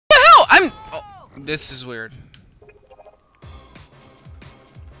This is weird.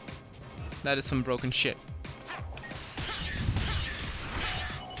 That is some broken shit.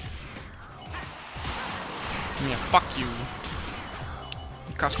 Yeah, fuck you.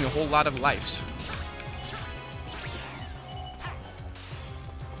 It cost me a whole lot of lives.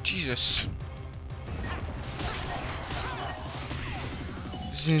 Jesus.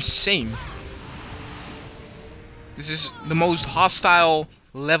 This is insane. This is the most hostile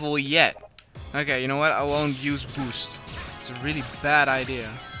level yet. Okay, you know what? I won't use boost. It's a really bad idea.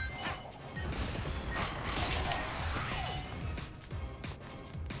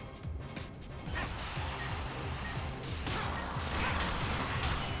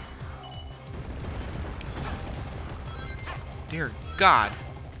 Dear God.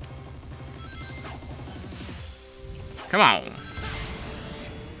 Come on.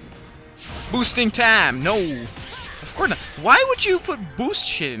 Boosting time. No. Of course not. Why would you put boost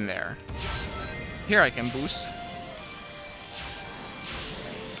shit in there? Here I can boost.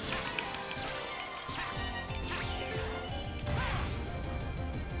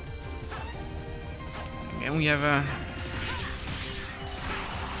 And we have a...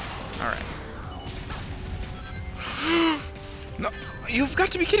 Alright. No, you've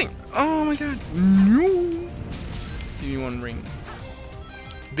got to be kidding! Oh my god, no! Give me one ring.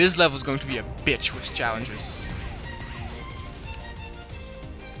 This level is going to be a bitch with challenges.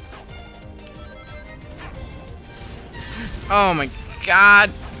 Oh my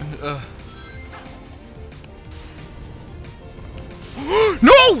god! Ugh.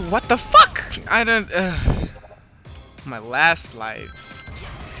 No! What the fuck? I don't. My last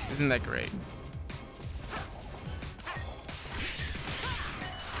life. Isn't that great?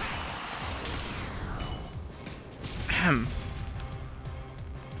 I'm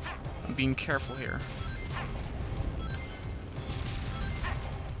being careful here.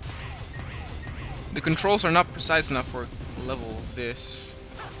 The controls are not precise enough for a level of this.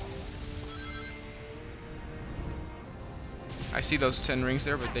 I see those 10 rings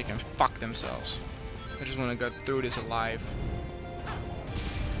there, but they can fuck themselves. I just want to get through this alive.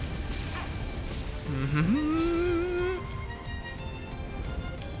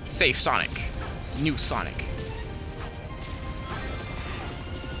 Save Sonic. It's new Sonic.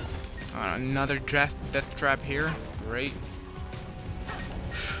 Another death trap here. Great.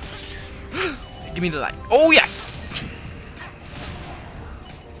 Give me the light. Oh yes!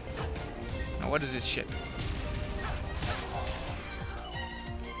 Now what is this shit?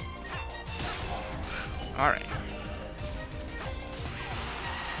 Alright.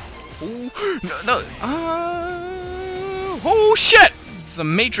 Oh no! Oh shit! This is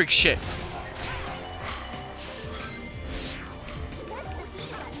some Matrix shit.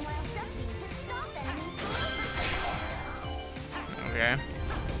 Okay.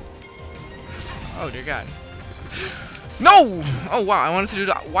 Oh dear God. No! Oh wow! I wanted to do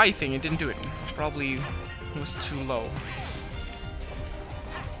the Y thing. It didn't do it. Probably was too low.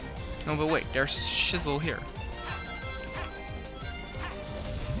 No, but wait. There's Shizzle here.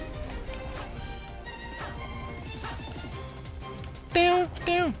 Down,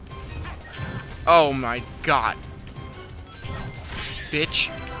 down. Oh my God.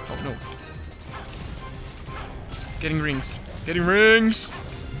 Bitch. Oh no. Getting rings. Getting rings.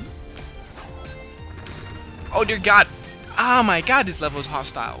 Oh dear God. Oh my God, this level is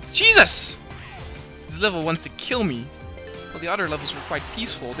hostile. Jesus! This level wants to kill me. Well, the other levels were quite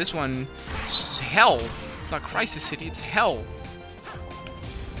peaceful. This one is just hell. It's not Crisis City, it's hell.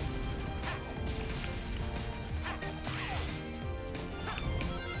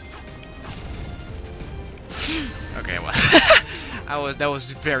 Okay, well, that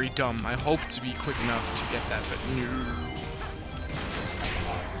was very dumb. I hoped to be quick enough to get that, but no.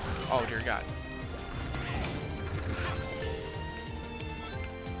 Oh dear God.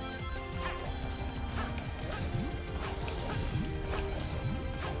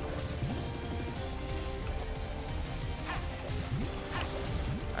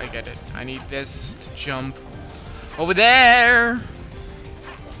 I get it. I need this to jump over there.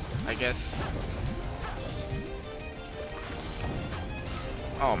 I guess.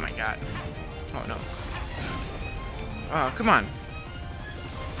 Oh my God. Oh no. Oh, come on.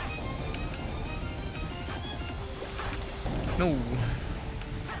 No.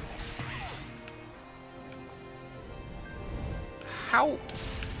 How?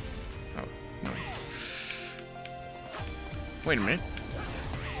 Oh, no. Wait a minute.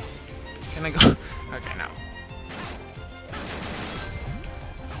 Can I go? Okay, now.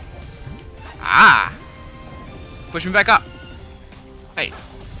 Ah! Push me back up. Hey.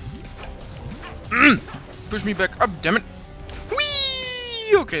 Push me back up, damn it.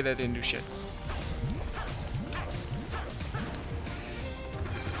 Whee! Okay, that didn't do shit.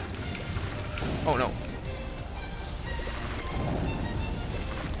 Oh no.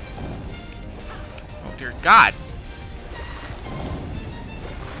 Oh dear God.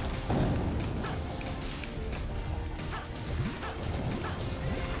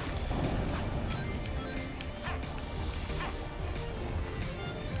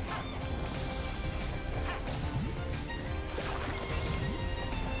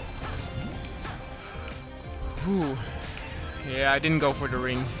 Whew. Yeah, I didn't go for the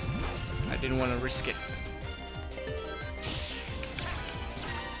ring. I didn't want to risk it.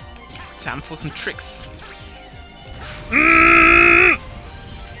 Time for some tricks.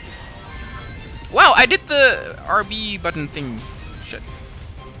 Wow, I did the RB button thing. Shit.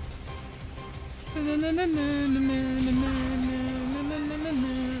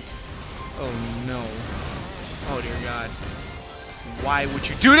 Oh no. Oh dear God. Why would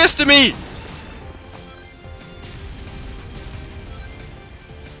you do this to me?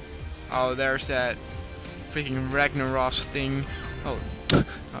 Oh, there's that freaking Ragnaros thing. Oh, oh,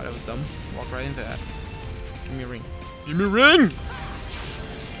 that was dumb. Walk right into that. Give me a ring. Give me a ring!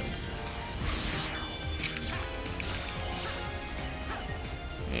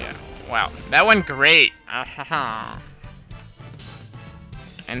 Yeah. Wow, that went great.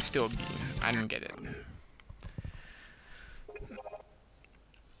 And still B. I don't get it.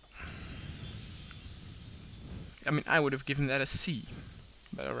 I mean, I would have given that a C.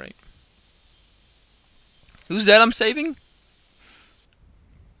 But alright. Who's that I'm saving?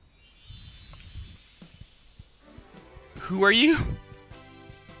 Who are you?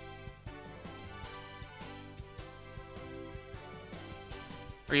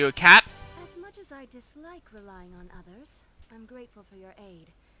 Are you a cat? As much as I dislike relying on others, I'm grateful for your aid.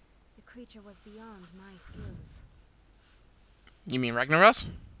 The creature was beyond my skills. You mean Ragnaros?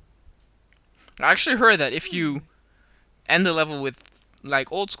 I actually heard that if you end the level with, like,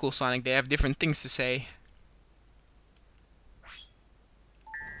 old school Sonic, they have different things to say.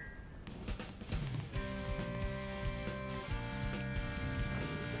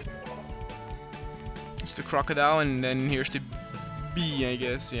 It's the crocodile, and then here's the bee, I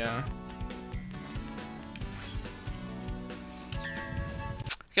guess, yeah.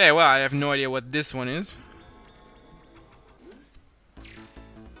 Okay, well, I have no idea what this one is.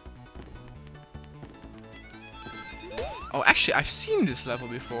 Oh, actually, I've seen this level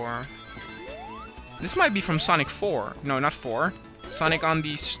before. This might be from Sonic 4. No, not 4. Sonic on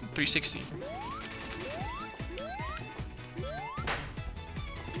the 360.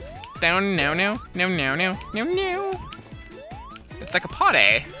 Down, now, now, now, now, now, now, now. It's like a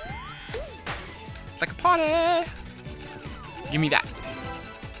potty. It's like a potty. Give me that.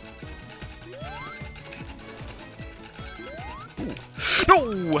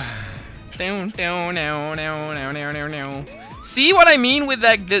 Ooh. No! Down, down, down, down, down, down, down, down. See what I mean with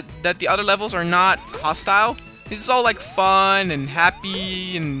that the other levels are not hostile? This is all like fun and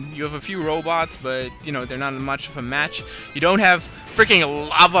happy, and you have a few robots, but you know, they're not much of a match. You don't have freaking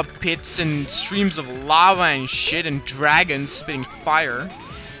lava pits and streams of lava and shit and dragons spitting fire.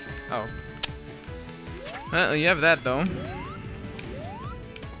 Oh. Well, you have that though.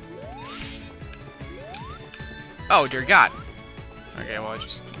 Oh dear God. Okay, well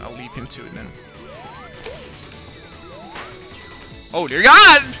I'll leave him to it then. Oh dear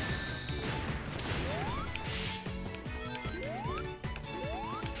God!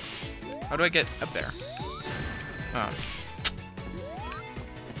 How do I get up there? Oh.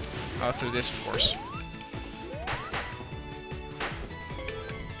 Oh, through this, of course.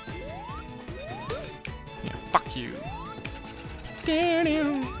 Yeah, fuck you.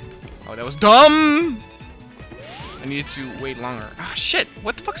 Oh, that was dumb! I needed to wait longer. Ah, shit!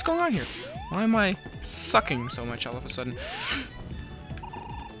 What the fuck's going on here? Why am I sucking so much all of a sudden?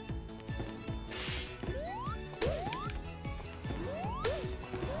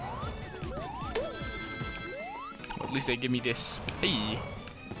 Well, at least they give me this. Hey!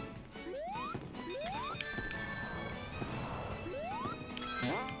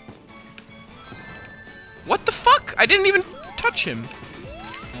 What the fuck? I didn't even touch him.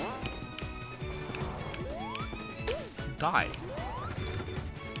 Die.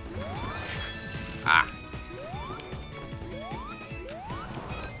 Ah.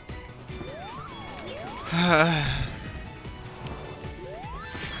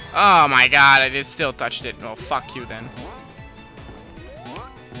 Oh my God, I just still touched it. Oh, fuck you then.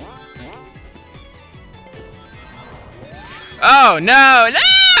 Oh no, no!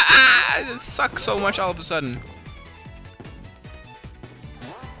 Ah, this sucks so much all of a sudden.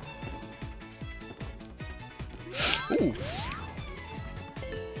 Ooh.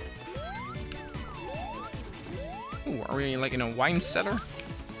 Ooh, are we like in a wine cellar?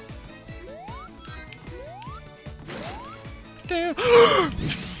 down.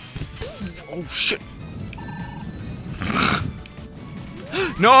 Oh shit.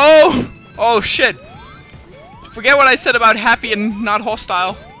 No! Oh shit. Forget what I said about happy and not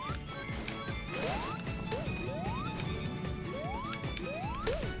hostile.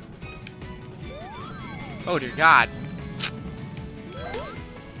 Oh dear God.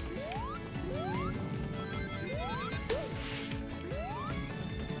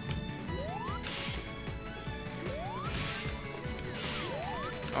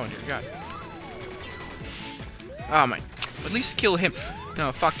 Oh dear God. Oh my. At least kill him.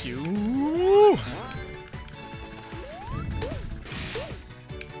 No, fuck you.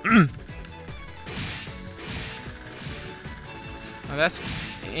 Now that's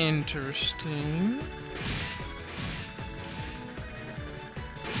interesting.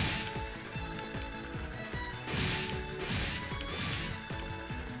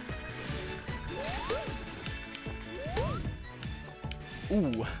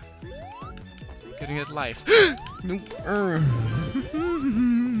 Ooh. Getting his life. No.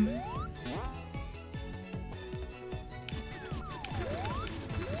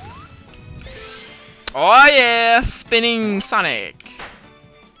 Oh yeah! Spinning Sonic!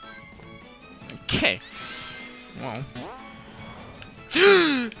 Okay. Well.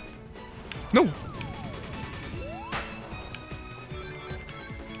 No!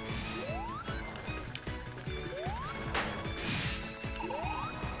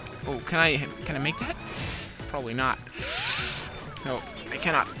 Oh, can I make that? Probably not. No, I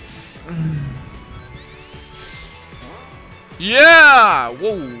cannot. Yeah!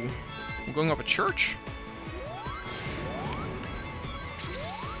 Whoa! I'm going up a church?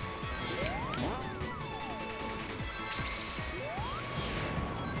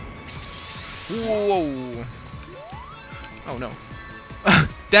 Whoa! Oh no.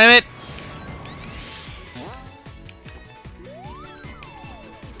 Damn it!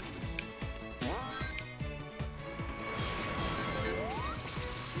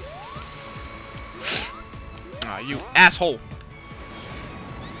 Ah, you asshole!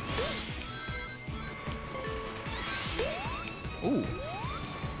 Ooh.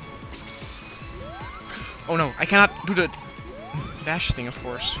 Oh no, I cannot do the dash thing, of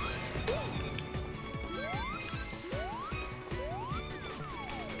course.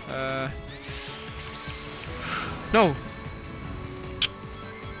 No!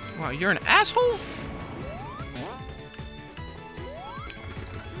 Wow, you're an asshole?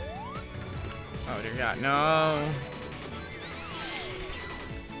 Oh dear God, no!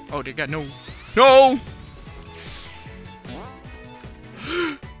 Oh dear God, no! No!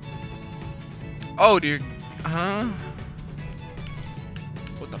 Oh dear, huh?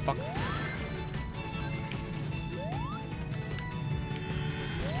 What the fuck?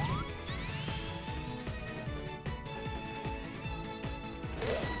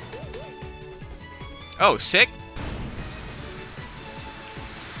 Oh, sick.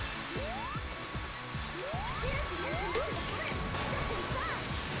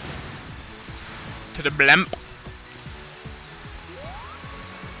 To the blimp.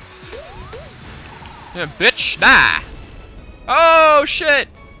 Yeah, bitch, die. Oh shit.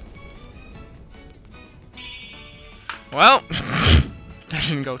 Well, that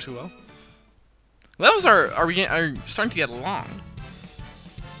didn't go too well. Levels are starting to get long.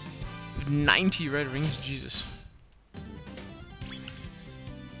 90 red rings, Jesus.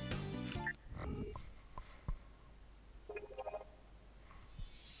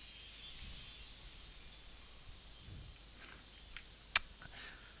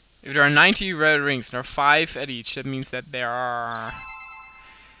 If there are 90 red rings and there are 5 at each, that means that there are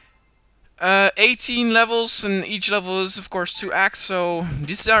 18 levels, and each level is of course 2 acts. So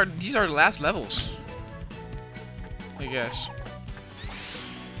these are the last levels, I guess.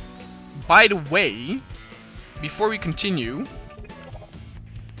 By the way, before we continue,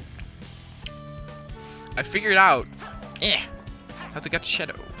 I figured out how to get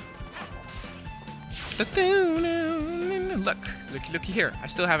Shadow. Looky here. I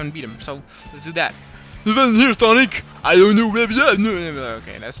still haven't beat him, so let's do that. Here, Sonic. I don't know where we are.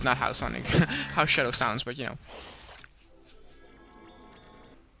 Okay, that's not how Sonic, how Shadow sounds, but you know.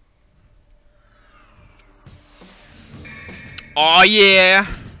 Oh yeah.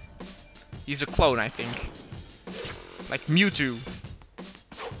 He's a clone, I think. Like Mewtwo.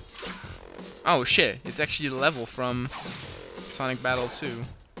 Oh shit, it's actually the level from Sonic Battle 2.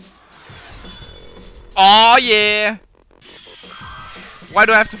 Oh yeah! Why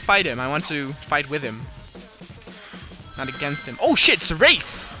do I have to fight him? I want to fight with him. Not against him. Oh shit, it's a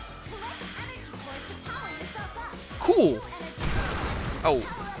race! Cool! Oh,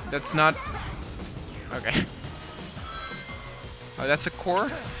 that's not... Okay. Oh, that's a core?